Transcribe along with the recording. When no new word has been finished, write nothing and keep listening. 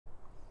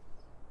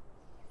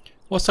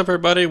What's up,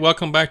 everybody?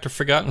 Welcome back to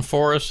Forgotten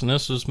Forest, and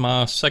this is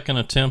my second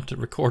attempt at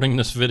recording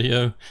this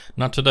video.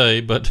 Not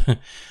today, but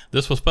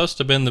this was supposed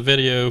to have been the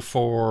video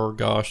for,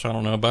 gosh, I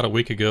don't know, about a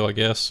week ago, I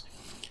guess.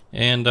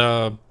 And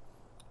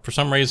for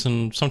some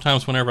reason,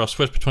 sometimes whenever I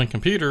switch between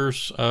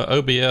computers,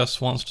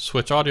 OBS wants to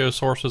switch audio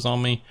sources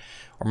on me,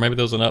 or maybe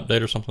there's an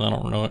update or something. I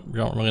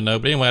don't really know.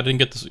 But anyway, I didn't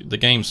get the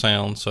game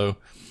sound. So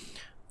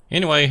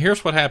anyway,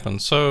 here's what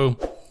happened. So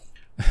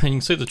you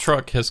can see the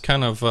truck has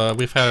kind of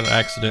we've had an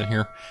accident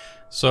here.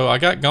 So I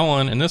got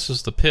going, and this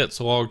is the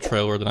Pitts log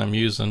trailer that I'm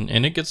using,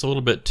 and it gets a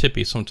little bit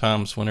tippy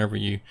sometimes whenever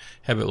you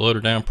have it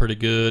loaded down pretty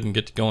good and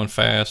get to going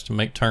fast and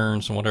make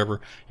turns and whatever.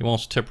 It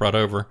wants to tip right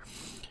over.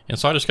 And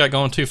so I just got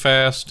going too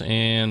fast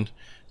and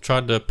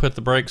tried to put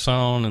the brakes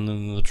on, and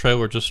then the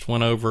trailer just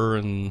went over,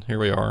 and here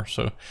we are.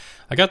 So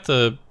I got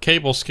the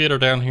cable skidder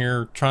down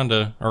here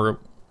or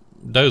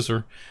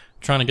dozer,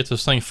 trying to get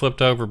this thing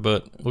flipped over,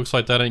 but it looks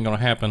like that ain't gonna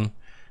happen.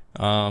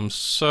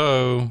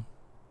 So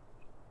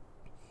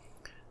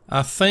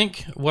I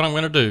think what I'm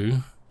going to do,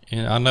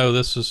 and I know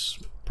this is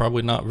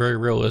probably not very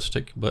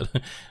realistic, but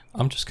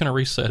I'm just going to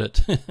reset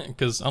it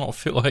because I don't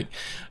feel like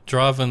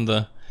driving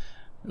the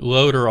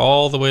loader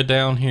all the way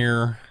down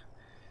here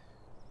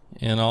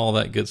and all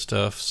that good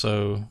stuff.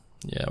 So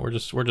yeah, we're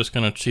just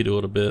going to cheat a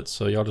little bit,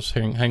 so y'all just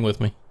hang with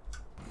me.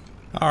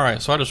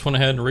 Alright, so I just went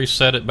ahead and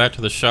reset it back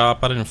to the shop.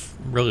 I didn't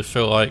really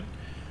feel like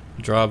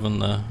driving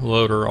the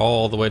loader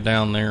all the way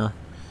down there,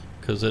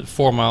 because at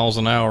 4 miles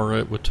an hour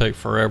it would take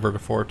forever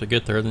for it to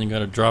get there. Then you got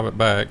to drive it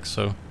back.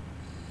 So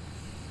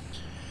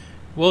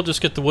we'll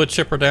just get the wood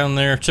chipper down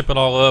there, chip it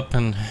all up,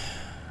 and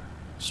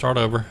start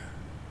over.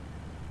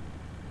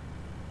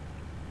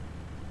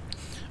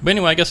 But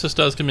anyway, I guess this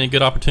does give me a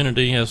good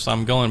opportunity as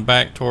I'm going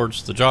back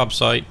towards the job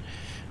site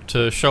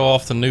to show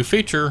off the new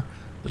feature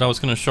that I was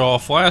going to show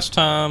off last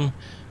time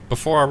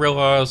before I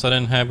realized I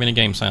didn't have any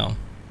game sound.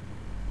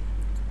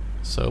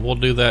 So we'll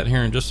do that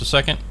here in just a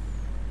second.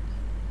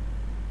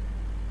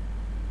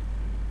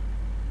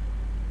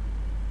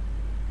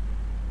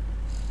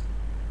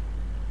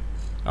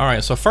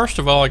 Alright, so first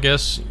of all, I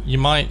guess you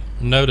might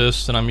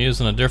notice that I'm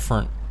using a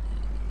different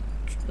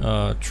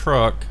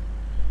truck.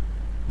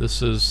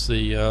 This is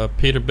the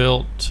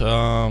Peterbilt,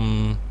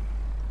 I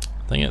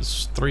think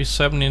it's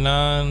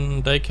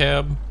 379 day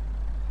cab.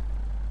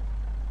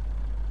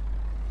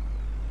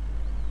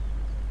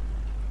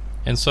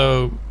 And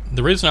so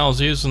the reason I was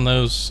using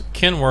those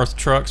Kenworth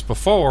trucks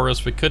before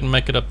is we couldn't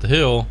make it up the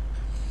hill.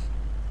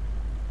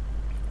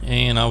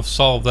 And I've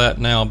solved that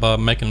now by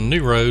making a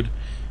new road,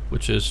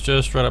 which is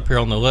just right up here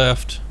on the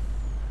left.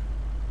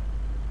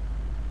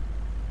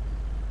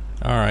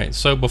 Alright,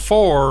 so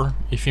before,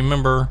 if you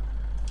remember,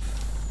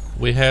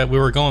 we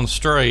were going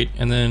straight,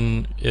 and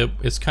then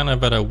it's kind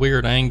of at a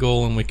weird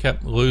angle, and we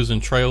kept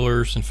losing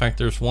trailers. In fact,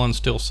 there's one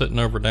still sitting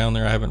over down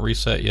there I haven't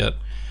reset yet.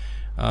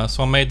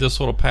 So I made this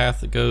little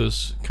path that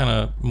goes kind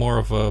of more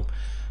of a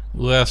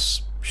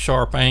less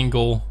sharp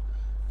angle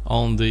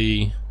on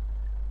the,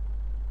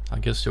 I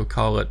guess you'll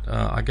call it,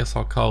 I guess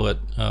I'll call it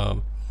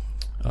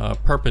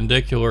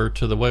perpendicular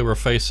to the way we're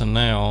facing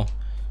now.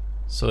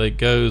 So it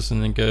goes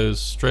and then goes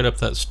straight up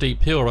that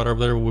steep hill right over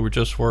there where we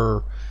just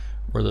were,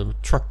 where the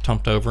truck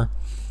tumped over.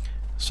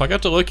 So I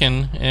got to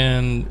looking,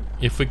 and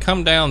if we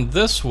come down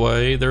this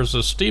way, there's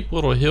a steep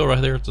little hill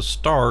right there at the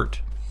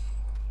start,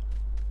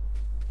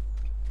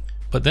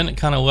 but then it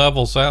kind of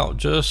levels out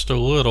just a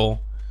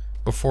little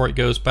before it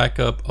goes back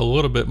up a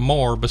little bit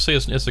more. But see,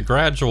 it's a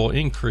gradual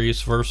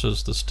increase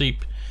versus the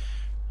steep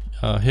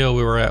hill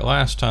we were at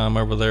last time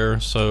over there.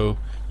 So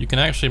you can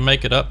actually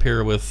make it up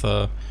here with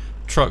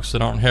trucks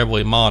that aren't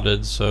heavily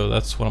modded. So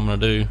that's what I'm going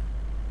to do.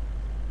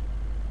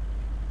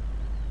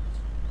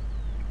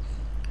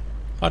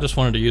 I just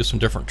wanted to use some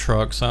different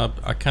trucks. I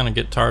kind of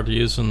get tired of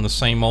using the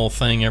same old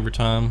thing every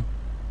time.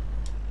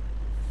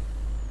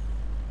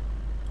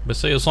 But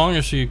see, as long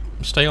as you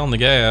stay on the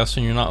gas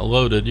and you're not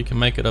loaded, you can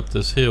make it up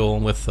this hill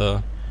with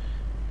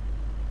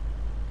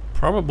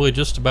probably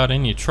just about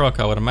any truck,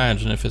 I would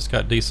imagine, if it's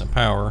got decent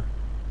power.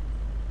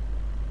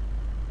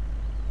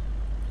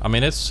 I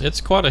mean,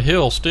 it's quite a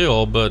hill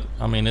still, but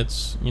I mean,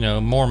 it's, you know,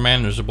 more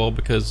manageable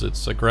because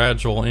it's a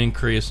gradual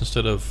increase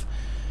instead of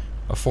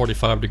a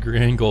 45-degree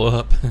angle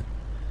up.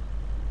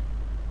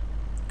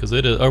 Because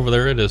it is over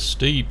there, it is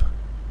steep.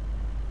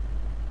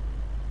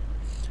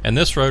 And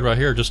this road right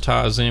here just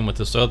ties in with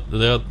this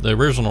the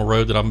original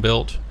road that I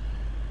built,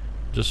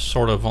 just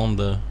sort of on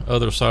the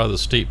other side of the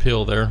steep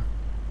hill there.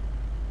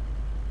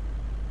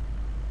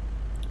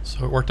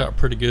 So it worked out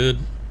pretty good.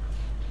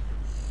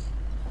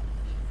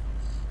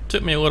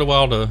 Took me a little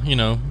while to, you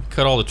know,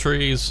 cut all the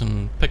trees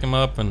and pick them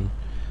up and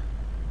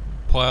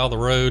plow the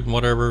road and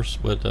whatever,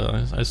 but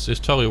it's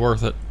totally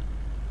worth it.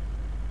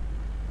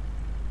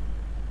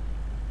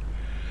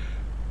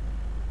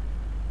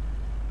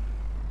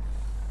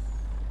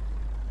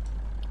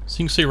 So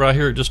you can see right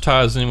here it just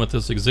ties in with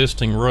this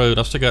existing road.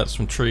 I still got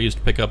some trees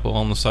to pick up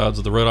along the sides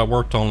of the road. I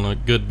worked on a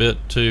good bit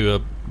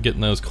too,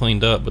 getting those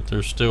cleaned up, but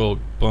there's still a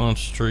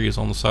bunch of trees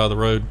on the side of the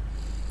road.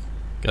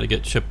 Got to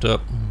get chipped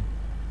up.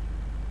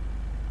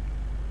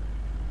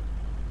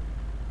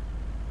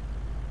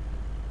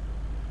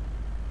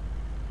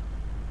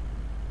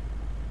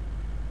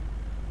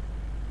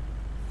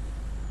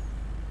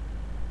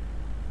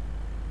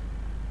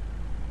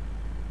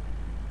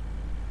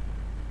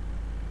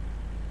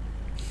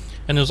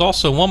 And there's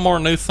also one more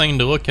new thing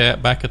to look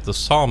at back at the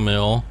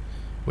sawmill,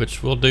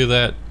 which we'll do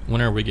that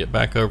whenever we get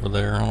back over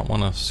there. I don't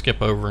want to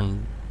skip over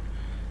and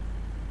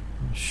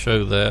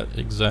show that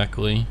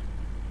exactly.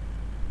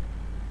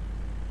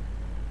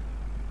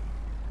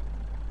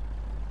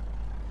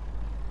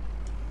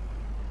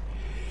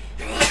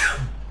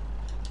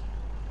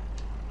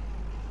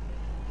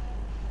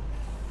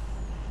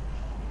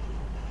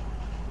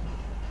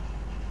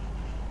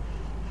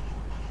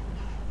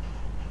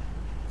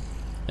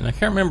 And I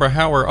can't remember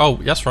how we're... Oh,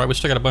 that's right, we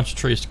still got a bunch of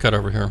trees to cut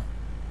over here.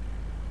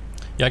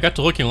 Yeah, I got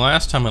to looking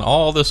last time, and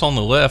all this on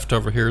the left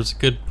over here is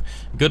a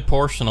good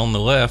portion on the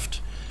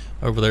left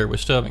over there we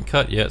still haven't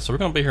cut yet, so we're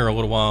going to be here a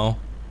little while.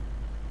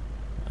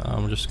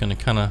 I'm just going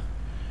to kind of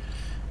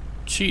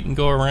cheat and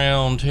go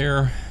around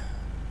here.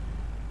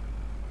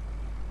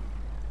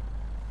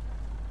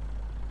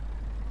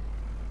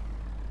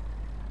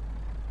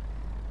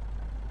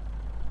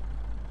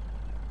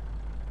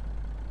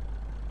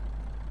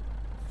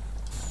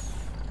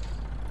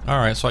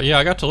 Alright, so yeah,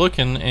 I got to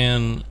looking,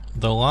 and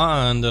the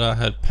line that I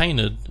had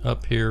painted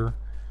up here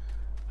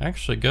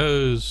actually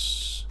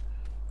goes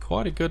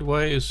quite a good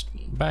ways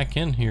back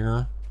in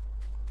here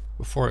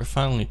before it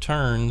finally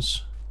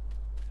turns.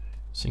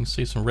 So you can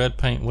see some red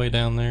paint way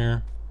down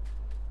there.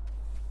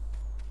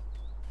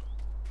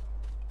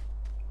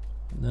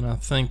 And then I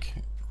think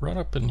right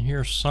up in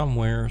here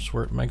somewhere is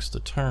where it makes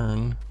the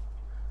turn.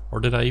 Or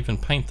did I even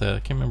paint that? I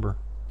can't remember.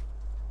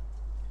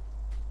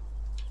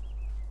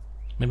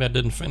 Maybe I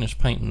didn't finish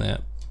painting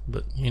that,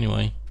 but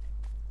anyway,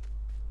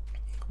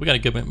 we got a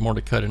good bit more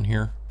to cut in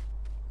here.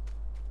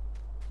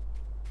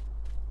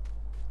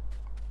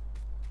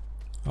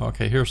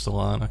 Okay, here's the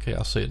line. Okay,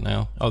 I'll see it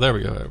now. Oh, there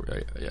we go.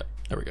 Yeah,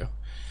 there we go.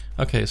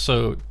 Okay,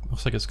 so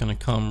looks like it's going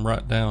to come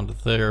right down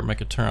to there, make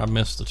a turn. I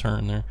missed the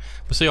turn there.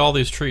 But see all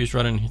these trees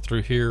running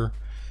through here,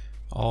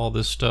 all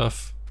this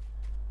stuff.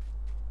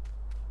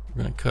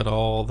 We're going to cut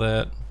all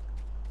that.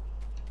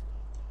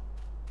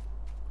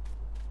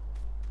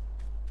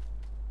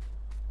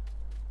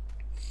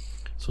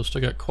 So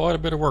still got quite a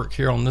bit of work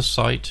here on this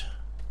site.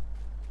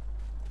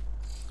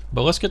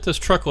 But let's get this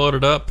truck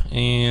loaded up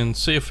and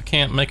see if we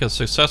can't make a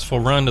successful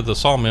run to the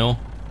sawmill.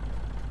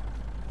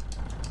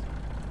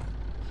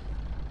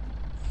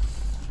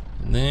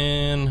 And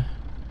then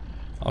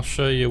I'll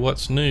show you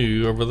what's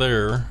new over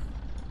there.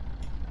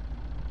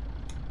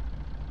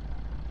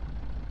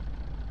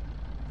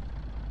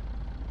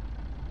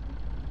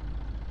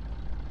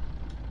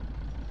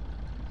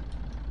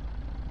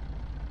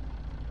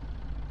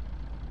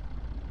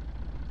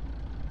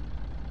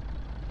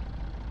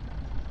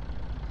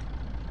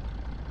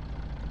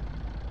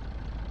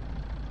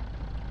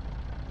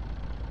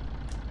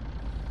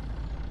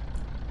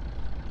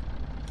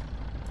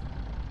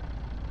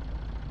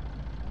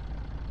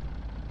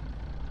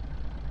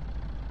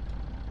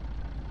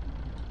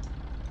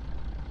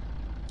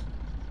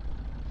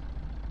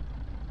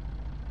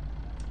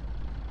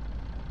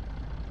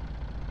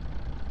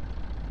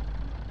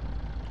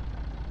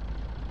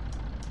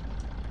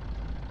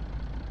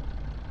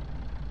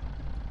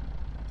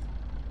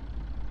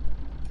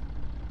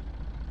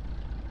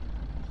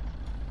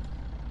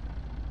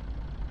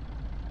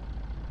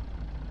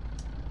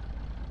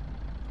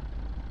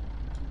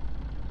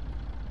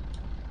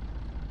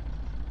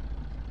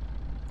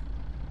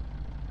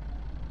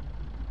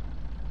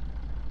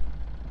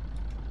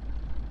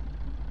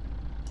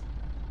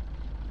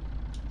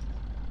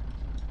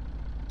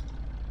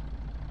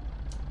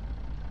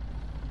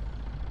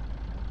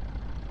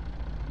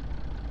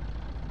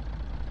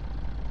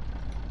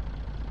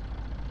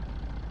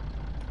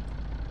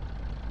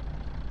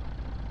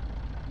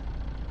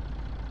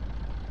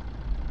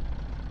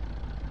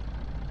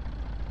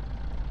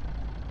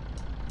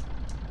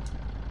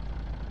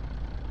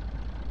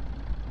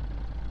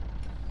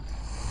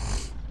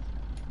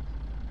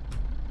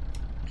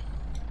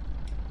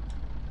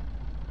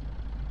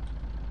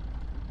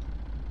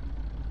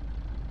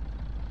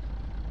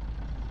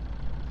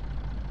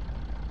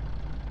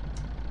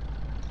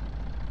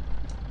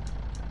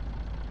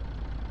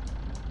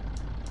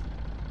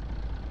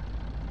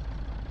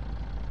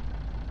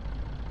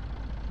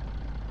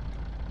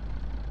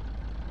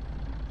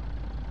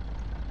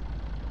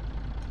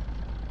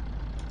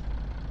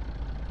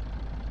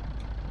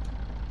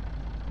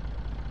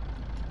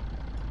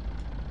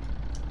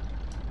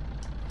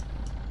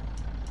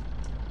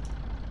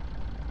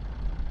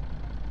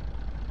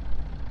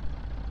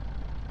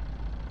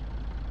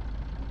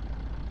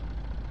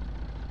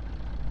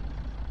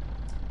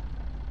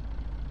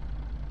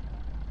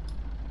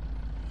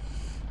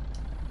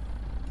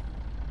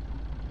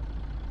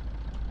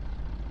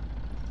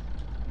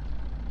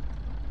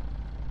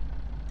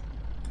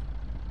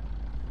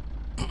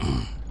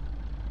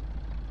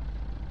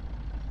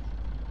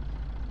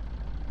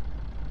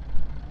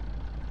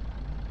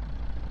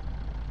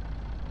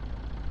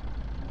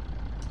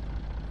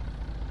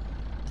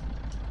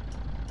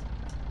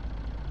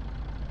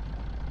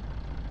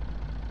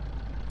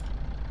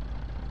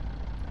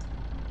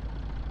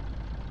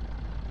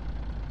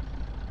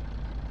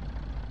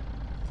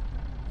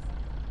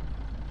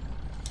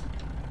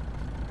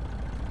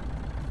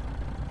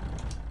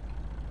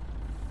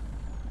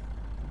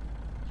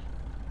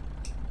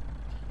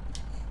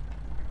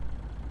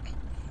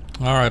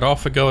 Alright,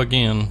 off we go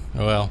again.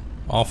 Well,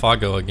 off I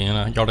go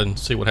again. Y'all didn't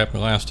see what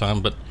happened last time,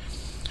 but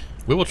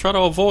we will try to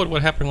avoid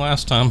what happened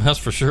last time, that's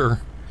for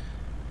sure.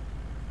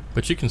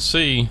 But you can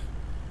see,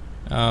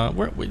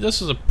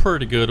 this is a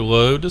pretty good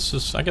load. This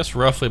is, I guess,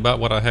 roughly about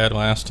what I had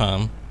last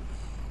time.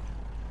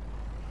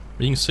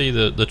 But you can see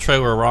the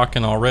trailer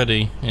rocking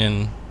already,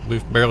 and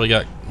we've barely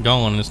got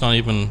going. It's not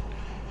even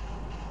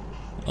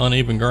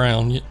uneven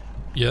ground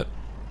yet.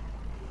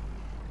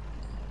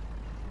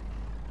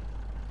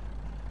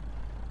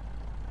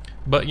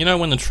 But you know,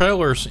 when the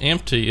trailer's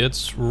empty,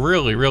 it's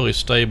really, really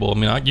stable. I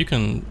mean, you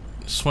can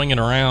swing it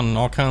around in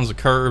all kinds of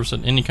curves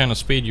at any kind of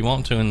speed you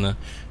want to, and the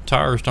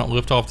tires don't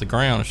lift off the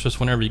ground. It's just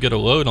whenever you get a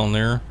load on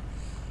there,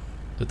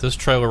 that this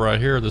trailer right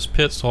here, this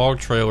Pitts log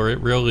trailer, it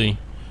really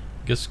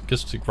gets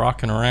to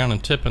rocking around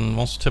and tipping,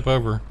 wants to tip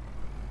over.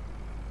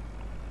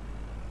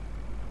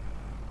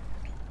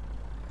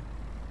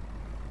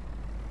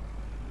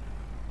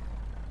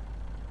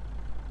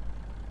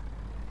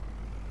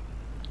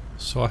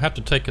 So I have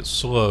to take it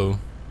slow.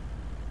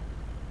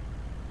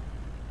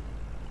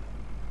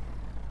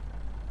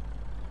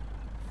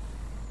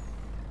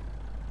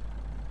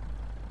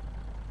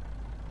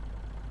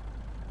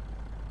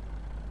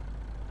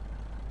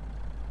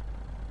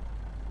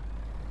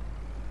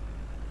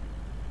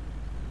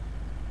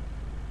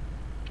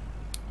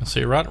 Let's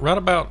see, right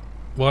about,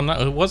 well, no,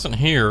 it wasn't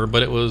here,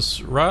 but it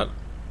was right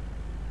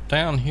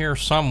down here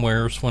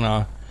somewheres when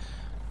I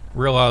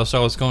realized I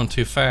was going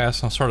too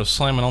fast. I started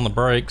slamming on the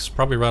brakes,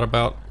 probably right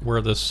about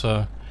where this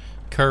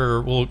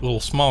curve, little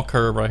small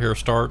curve right here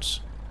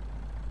starts.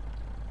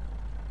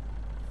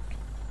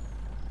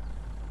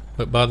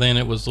 But by then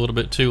it was a little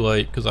bit too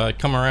late, because I had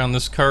come around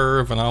this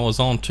curve and I was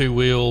on two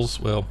wheels,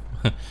 well,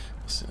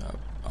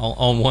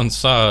 on one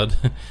side.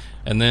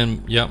 And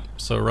then, yep,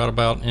 so right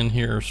about in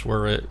here is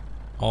where it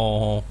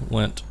all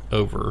went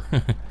over.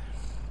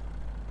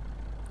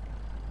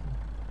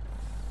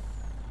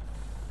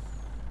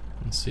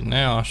 Let's see,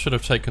 now I should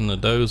have taken the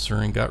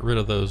dozer and got rid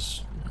of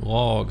those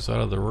logs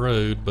out of the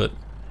road, but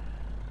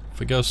if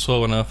we go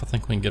slow enough, I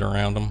think we can get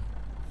around them.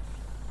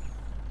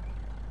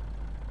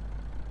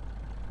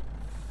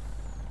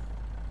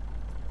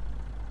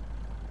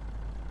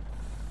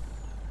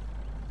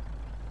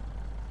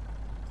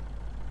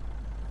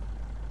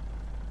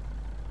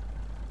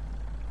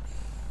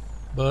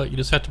 But you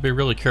just have to be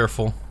really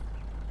careful,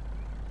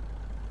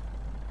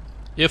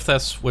 if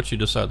that's what you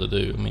decide to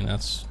do. I mean,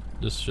 this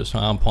is just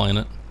how I'm playing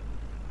it.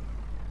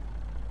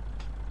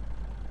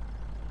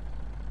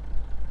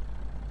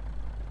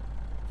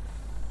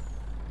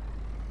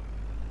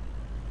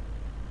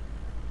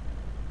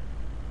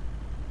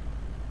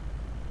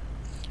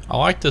 I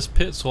like this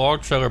Pitts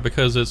log trailer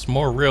because it's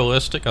more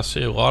realistic. I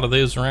see a lot of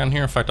these around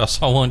here. In fact, I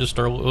saw one just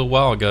a little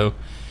while ago.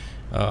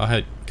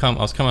 I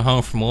was coming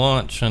home from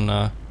lunch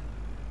and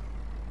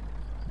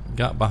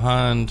got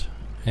behind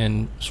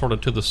and sort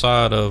of to the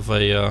side of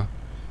a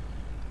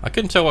I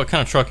couldn't tell what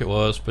kind of truck it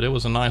was, but it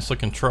was a nice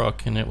looking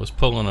truck, and it was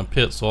pulling a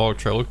Pitts log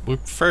trailer. It was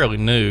fairly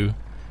new,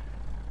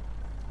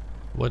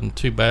 wasn't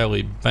too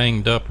badly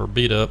banged up or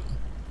beat up,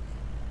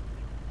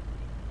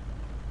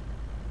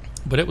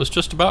 but it was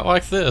just about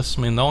like this.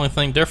 I mean, the only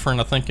thing different,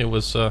 I think, it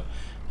was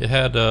it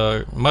had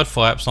mud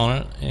flaps on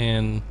it,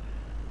 and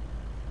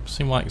it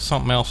seemed like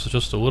something else was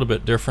just a little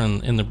bit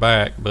different in the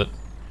back, but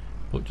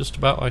looked just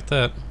about like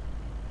that.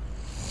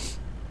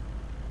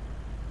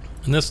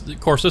 And this, of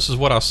course, this is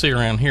what I see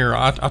around here.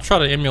 I try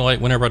to emulate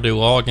whenever I do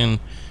logging,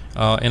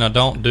 and I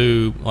don't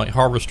do like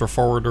harvester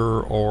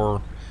forwarder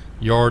or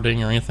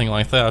yarding or anything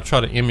like that. I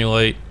try to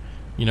emulate,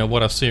 you know,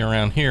 what I see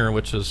around here,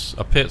 which is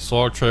a Pitts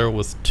log trailer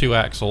with 2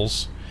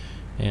 axles.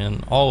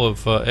 And all of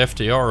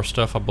FDR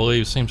stuff, I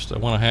believe, seems to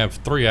want to have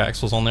 3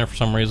 axles on there for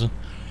some reason.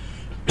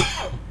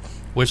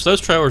 Which,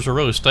 those trailers are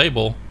really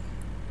stable.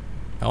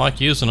 I like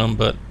using them,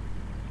 but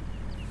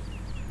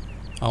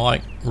I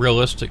like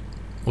realistic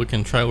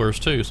looking trailers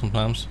too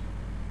sometimes.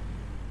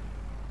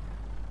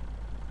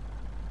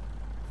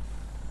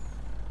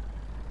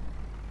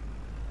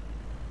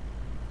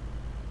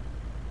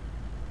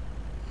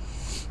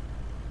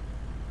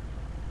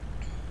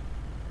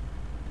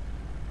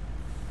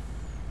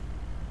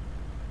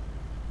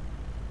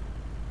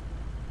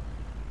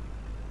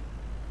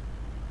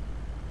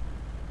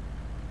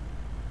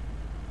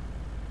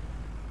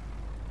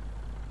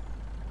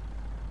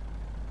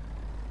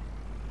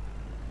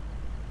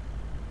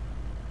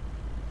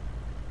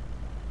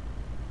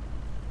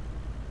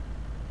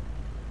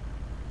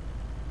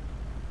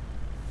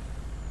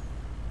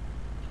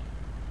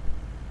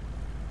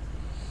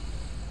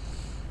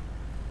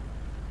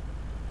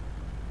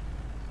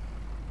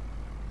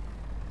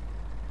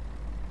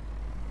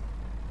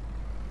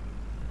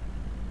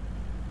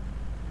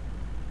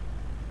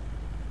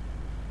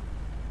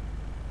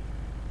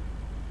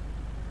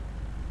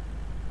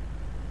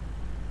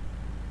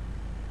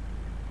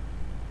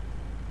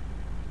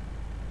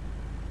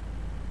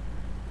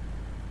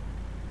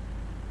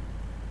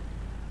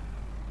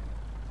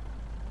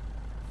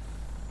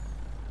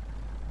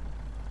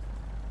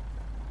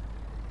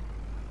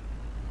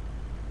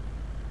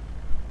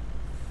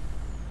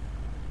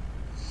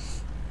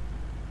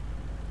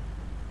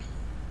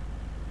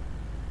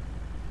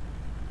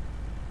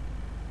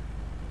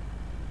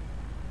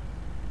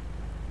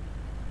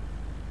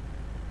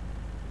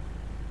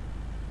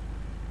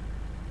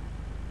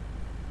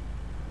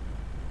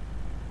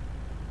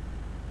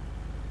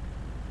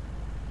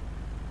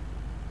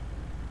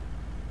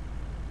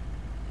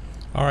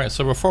 Alright,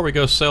 so before we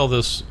go sell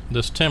this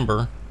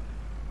timber,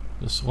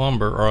 this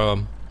lumber,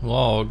 or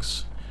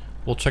logs,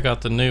 we'll check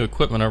out the new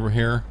equipment over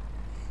here.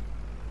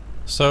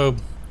 So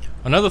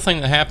another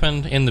thing that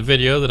happened in the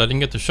video that I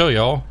didn't get to show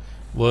y'all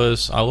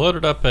was I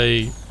loaded up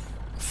a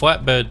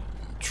flatbed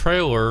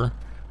trailer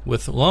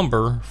with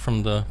lumber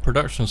from the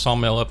production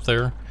sawmill up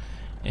there,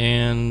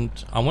 and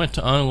I went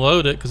to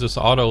unload it because it's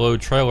an auto load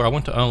trailer. I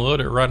went to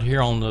unload it right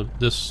here on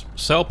this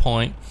sell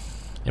point,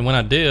 and when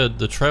I did,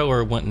 the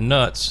trailer went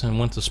nuts and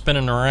went to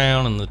spinning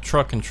around, and the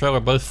truck and trailer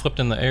both flipped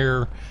in the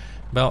air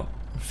about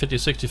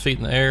 50-60 feet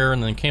in the air,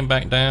 and then came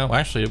back down. Well,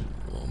 actually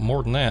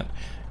more than that.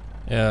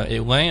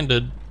 It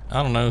landed,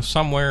 I don't know,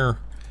 somewhere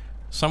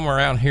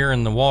out here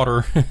in the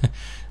water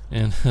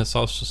and it's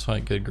all just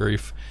like, good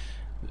grief.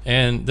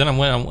 And then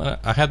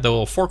I had the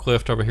little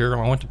forklift over here,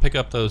 and I went to pick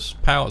up those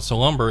pallets of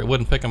lumber. It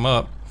wouldn't pick them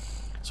up,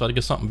 so I had to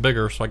get something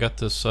bigger. So I got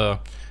this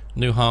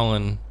New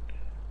Holland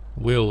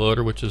wheel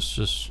loader, which is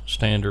just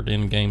standard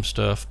in-game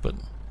stuff. But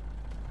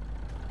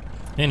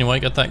anyway,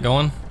 got that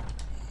going.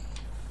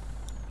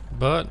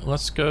 But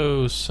let's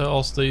go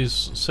sell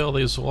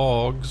these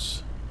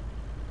logs.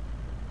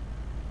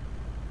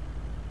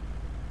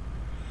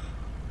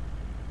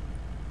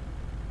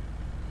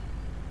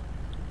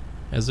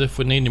 As if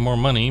we need any more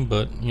money,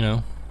 but you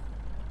know,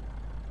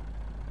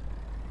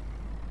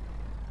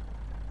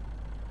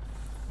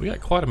 we got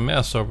quite a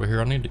mess over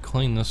here. I need to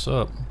clean this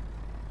up.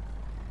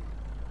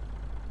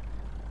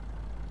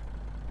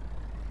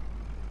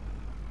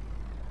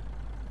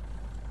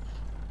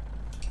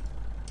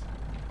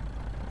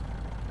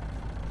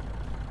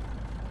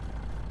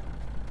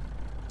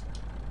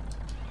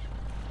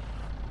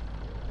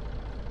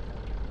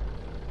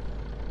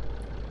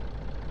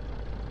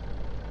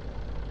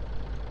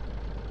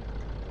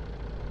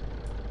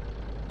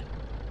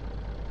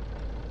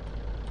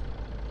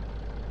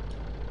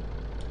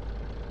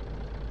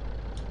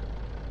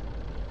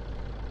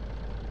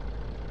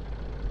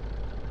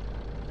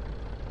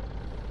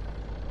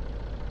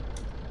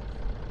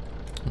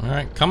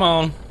 Alright, come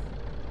on.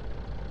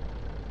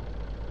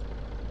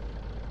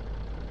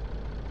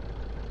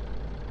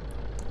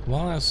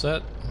 Why is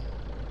that?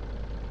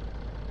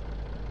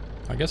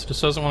 I guess it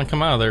just doesn't want to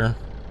come out of there.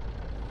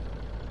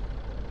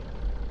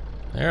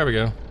 There we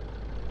go.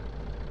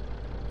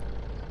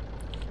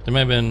 There may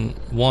have been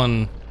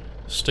one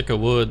stick of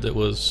wood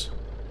that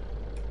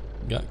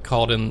got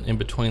caught in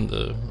between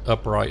the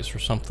uprights or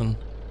something.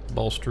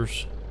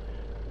 Bolsters.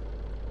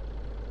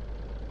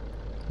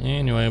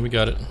 Anyway, we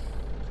got it.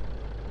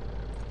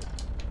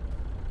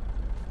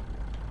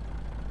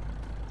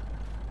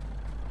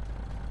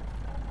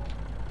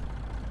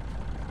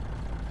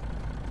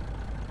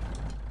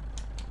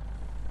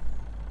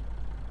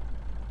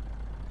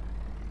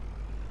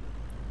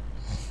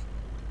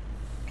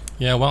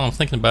 Yeah, while I'm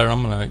thinking about it,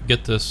 I'm gonna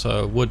get this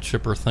wood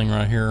chipper thing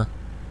right here.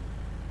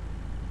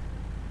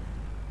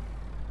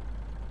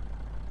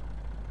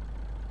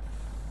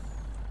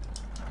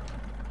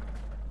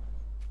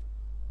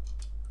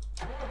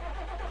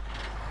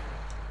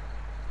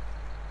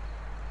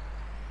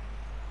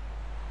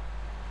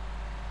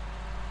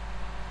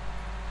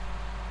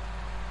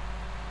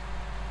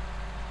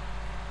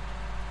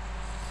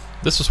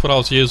 This is what I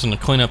was using to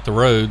clean up the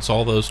roads,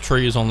 all those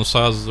trees on the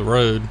sides of the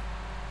road.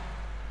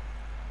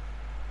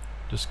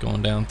 Just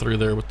going down through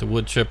there with the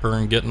wood chipper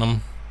and getting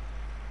them.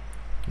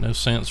 No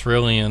sense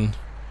really in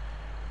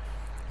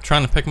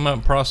trying to pick them up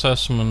and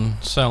process them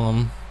and sell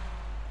them.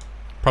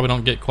 Probably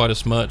don't get quite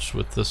as much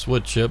with this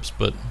wood chips,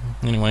 but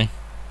anyway,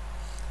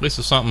 at least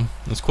it's something.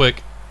 It's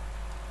quick.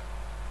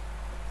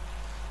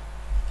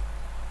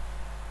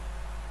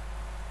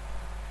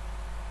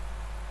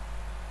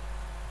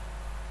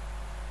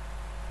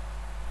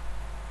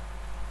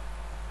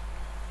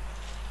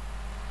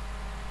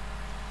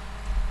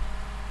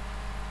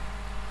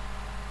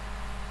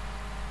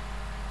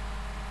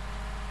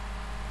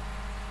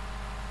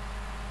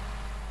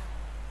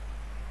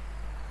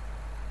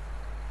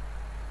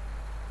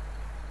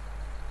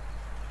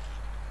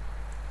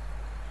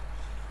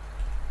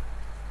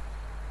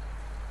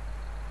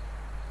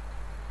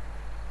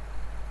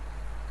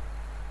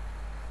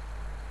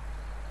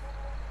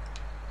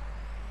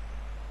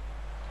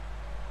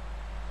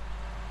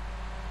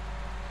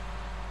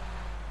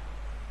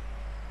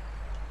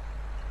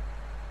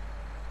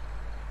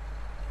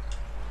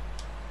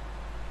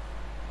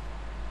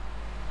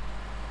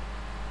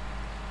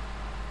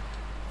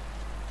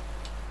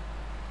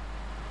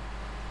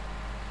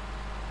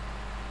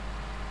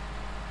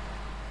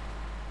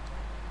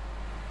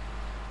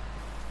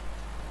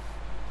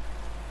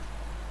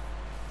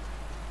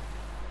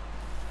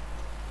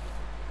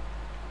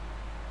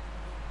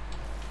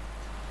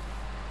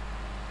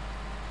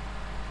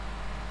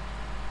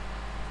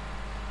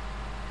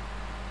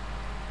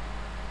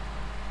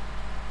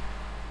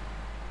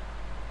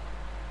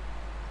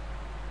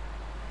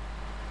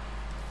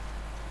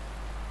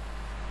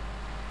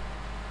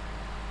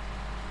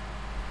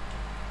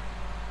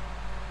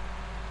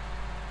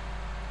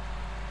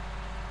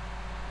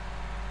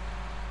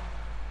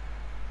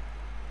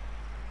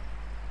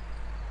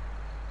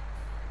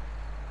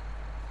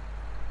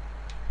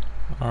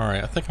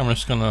 Alright, I think I'm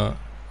just gonna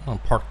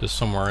park this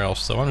somewhere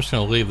else, so I'm just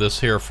gonna leave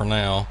this here for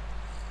now.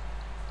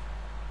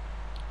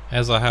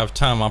 As I have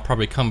time, I'll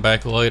probably come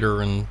back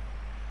later and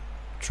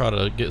try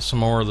to get some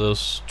more of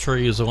those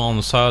trees along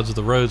the sides of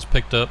the roads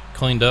picked up,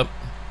 cleaned up.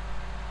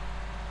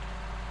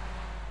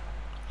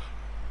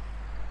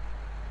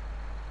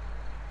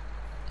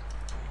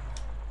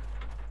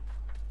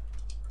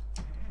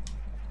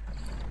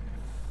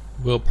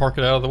 We'll park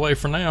it out of the way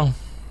for now.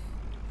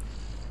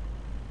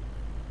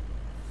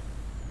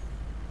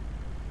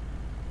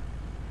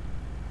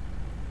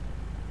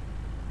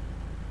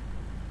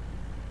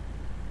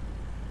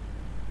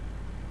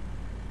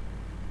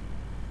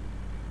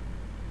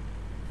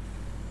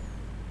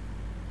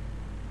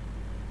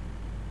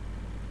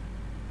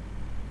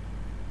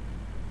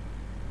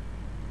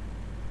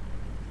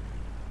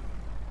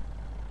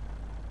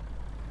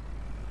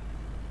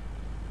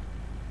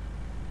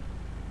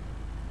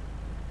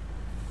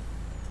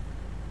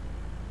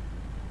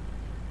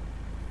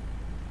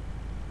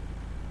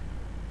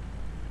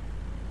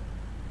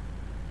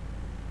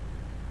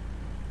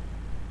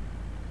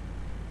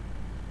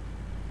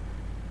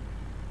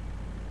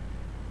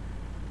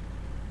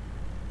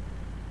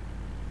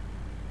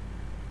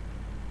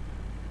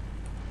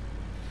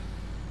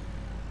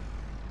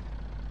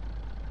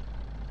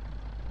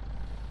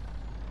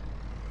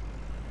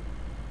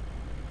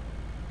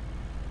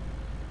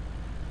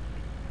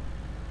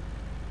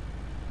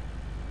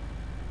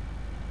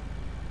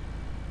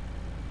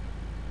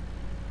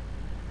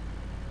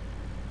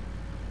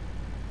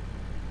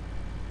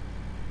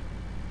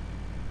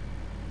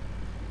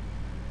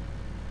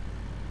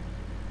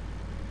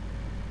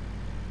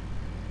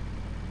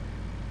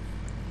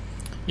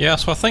 Yeah,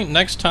 so I think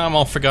next time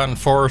on Forgotten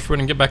Forest, we're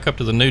going to get back up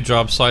to the new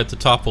job site at the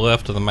top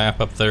left of the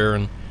map up there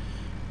and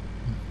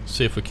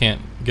see if we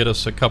can't get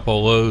us a couple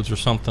of loads or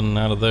something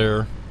out of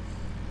there.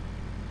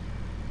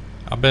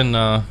 I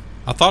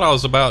thought I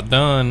was about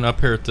done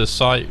up here at this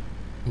site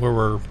where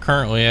we're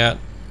currently at,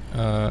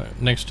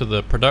 next to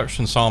the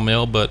production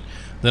sawmill, but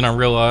then I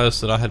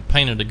realized that I had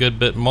painted a good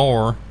bit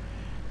more,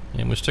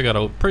 and we still got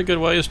a pretty good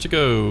ways to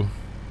go.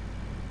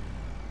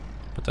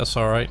 But that's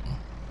alright.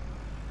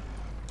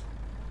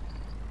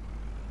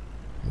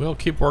 We'll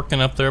keep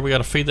working up there. We got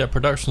to feed that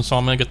production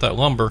sawmill, get that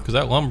lumber, because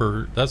that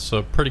lumber, that's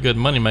a pretty good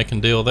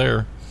money-making deal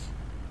there.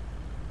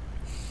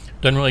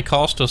 Doesn't really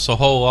cost us a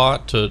whole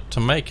lot to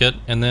make it,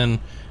 and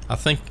then I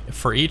think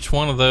for each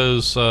one of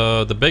those,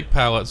 the big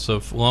pallets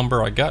of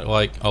lumber, I got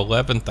like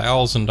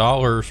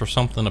 $11,000 or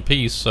something a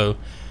piece, so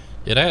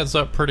it adds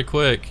up pretty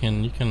quick,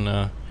 and you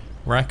can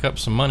rack up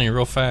some money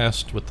real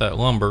fast with that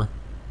lumber.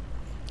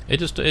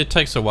 It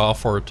takes a while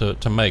for it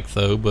to make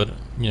though, but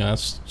you know,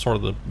 that's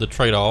sort of the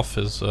trade-off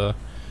is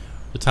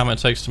the time it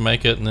takes to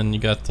make it, and then you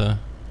got the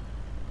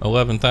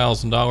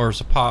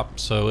 $11,000 a pop,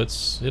 so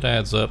it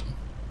adds up.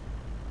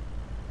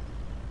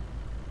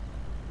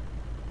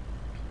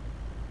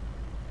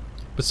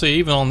 But see,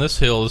 even on this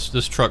hill,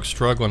 this truck's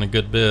struggling a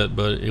good bit,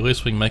 but at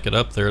least we can make it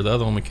up there. The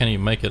other one we can't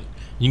even make it.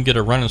 You can get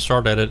a running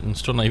start at it and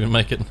still not even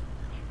make it.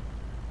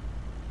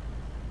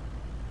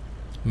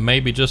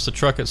 Maybe just the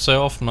truck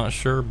itself, I'm not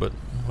sure, but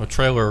a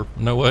trailer,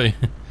 no way.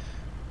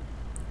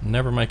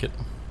 Never make it.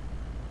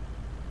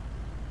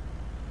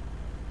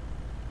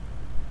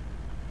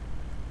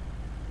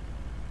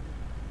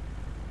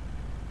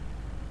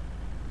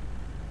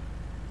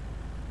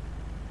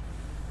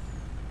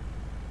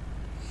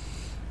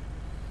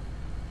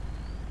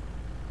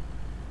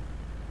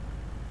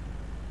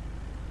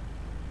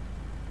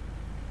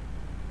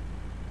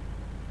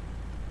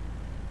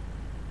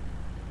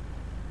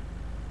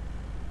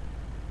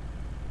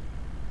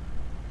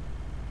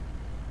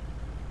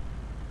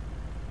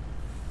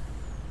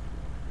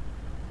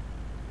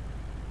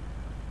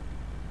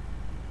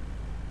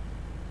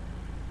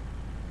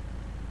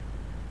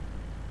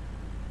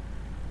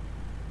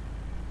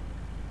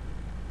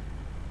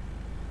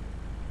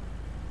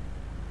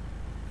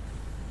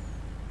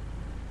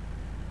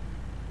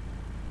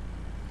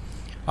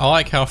 I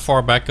like how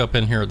far back up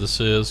in here this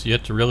is. You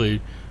have to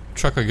really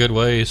truck a good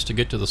ways to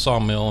get to the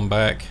sawmill and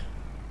back.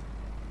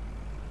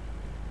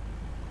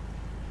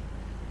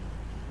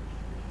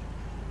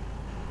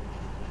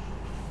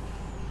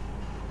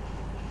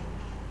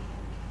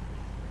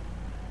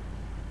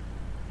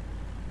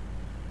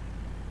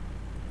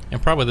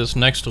 And probably this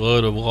next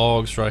load of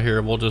logs right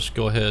here, we'll just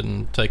go ahead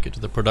and take it to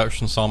the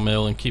production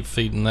sawmill and keep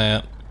feeding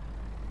that.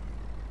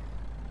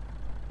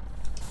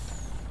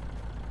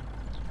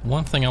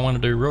 One thing I want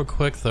to do real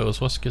quick though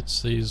is let's get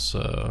these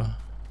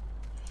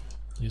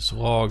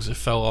logs that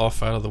fell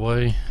off out of the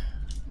way.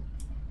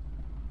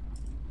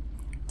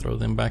 Throw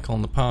them back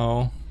on the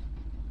pile.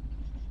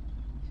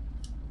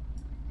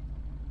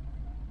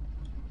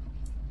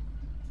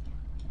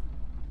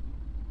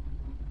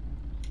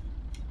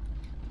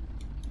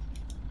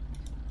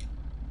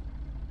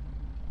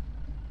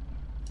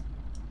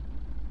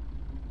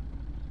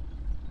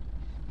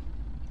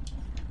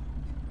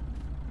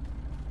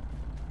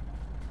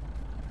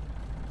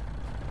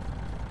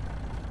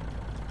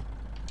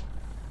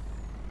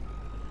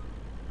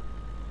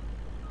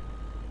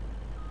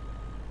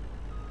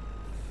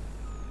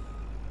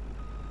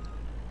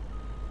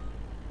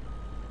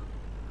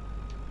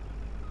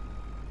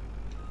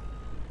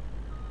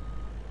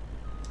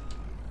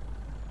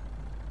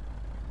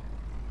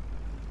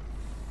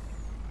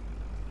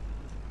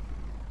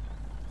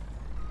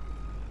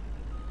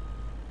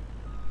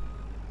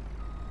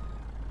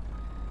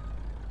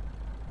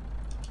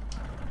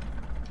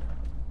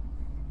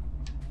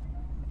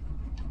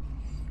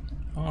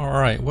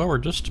 Alright, well, we're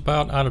just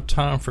about out of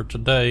time for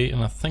today,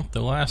 and I think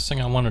the last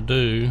thing I want to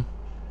do...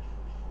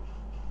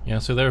 Yeah,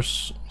 so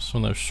there's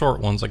some of those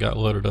short ones I got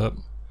loaded up.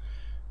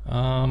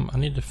 I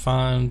need to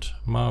find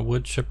my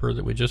wood chipper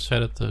that we just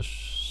had at the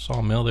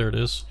sawmill. There it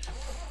is.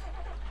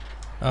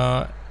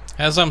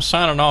 As I'm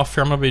signing off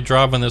here, I'm going to be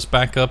driving this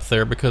back up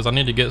there because I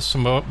need to get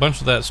a bunch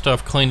of that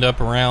stuff cleaned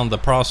up around the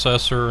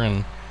processor,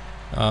 and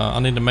I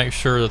need to make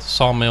sure that the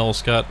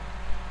sawmill's got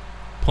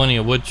plenty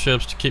of wood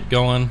chips to keep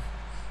going.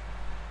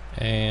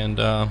 And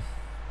I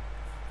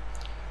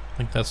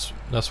think that's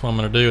what I'm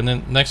going to do. And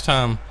then next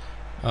time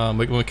when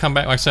we come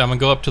back, like I said, we'll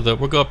go up to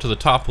the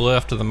top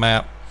left of the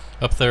map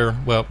up there.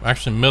 Well,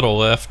 actually middle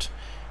left,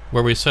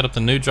 where we set up the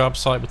new job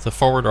site with the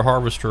forwarder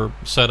harvester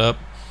set up.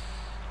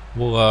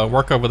 We'll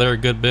work over there a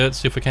good bit,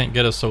 see if we can't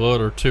get us a load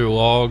or two of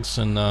logs,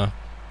 and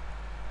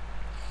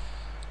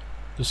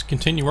just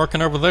continue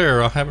working over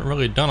there. I haven't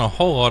really done a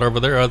whole lot over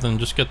there other than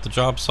just get the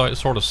job site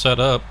sort of set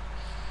up,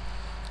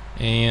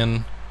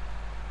 and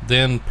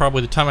then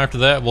probably the time after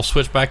that we'll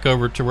switch back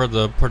over to where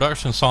the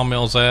production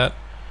sawmill's at.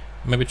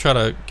 Maybe try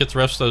to get the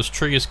rest of those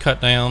trees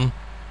cut down,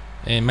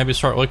 and maybe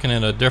start looking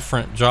at a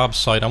different job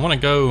site. I want to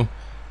go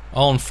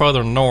on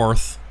further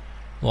north,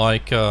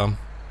 like due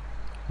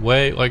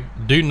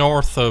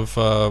north of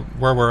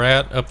where we're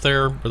at up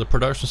there where the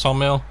production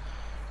sawmill,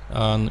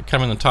 kind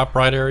of in the top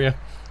right area.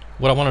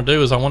 What I want to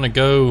do is I want to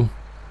go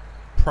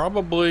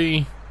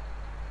probably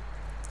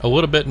a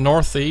little bit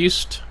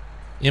northeast,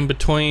 in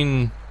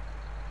between,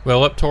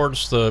 well, up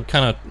towards the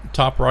kind of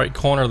top right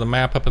corner of the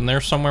map up in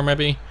there somewhere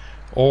maybe.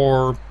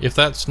 Or if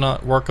that's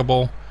not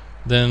workable,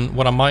 then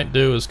what I might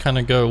do is kind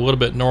of go a little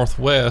bit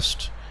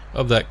northwest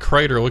of that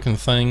crater looking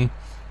thing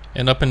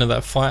and up into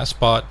that flat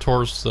spot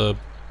towards the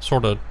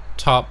sort of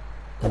top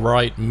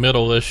right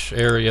middle-ish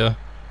area.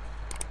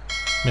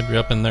 Maybe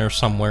up in there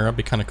somewhere. That'd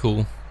be kind of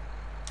cool.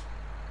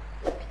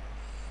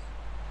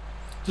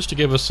 Just to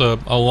give us a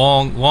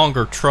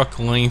longer truck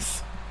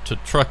length to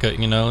truck it,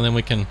 you know, and then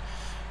we can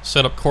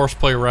set up course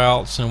play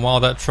routes, and while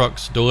that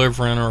truck's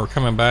delivering or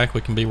coming back,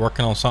 we can be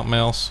working on something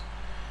else.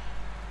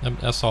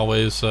 That's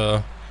always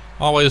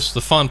always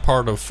the fun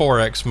part of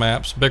 4X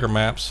maps, bigger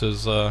maps,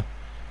 is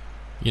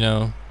you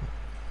know,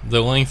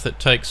 the length it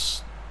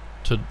takes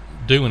to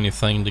do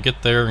anything, to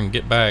get there and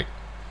get back.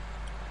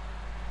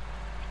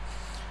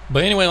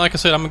 But anyway, like I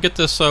said, I'm gonna get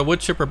this wood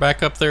chipper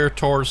back up there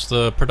towards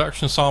the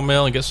production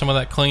sawmill and get some of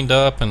that cleaned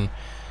up, and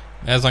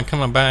as I'm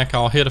coming back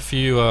I'll hit a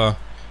few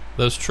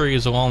those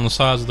trees along the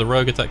sides of the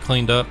road, get that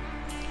cleaned up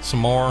some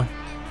more,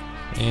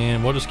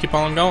 and we'll just keep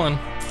on going.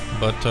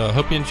 But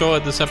hope you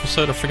enjoyed this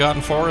episode of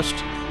Forgotten Forest.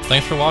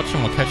 Thanks for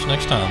watching. We'll catch you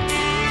next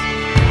time.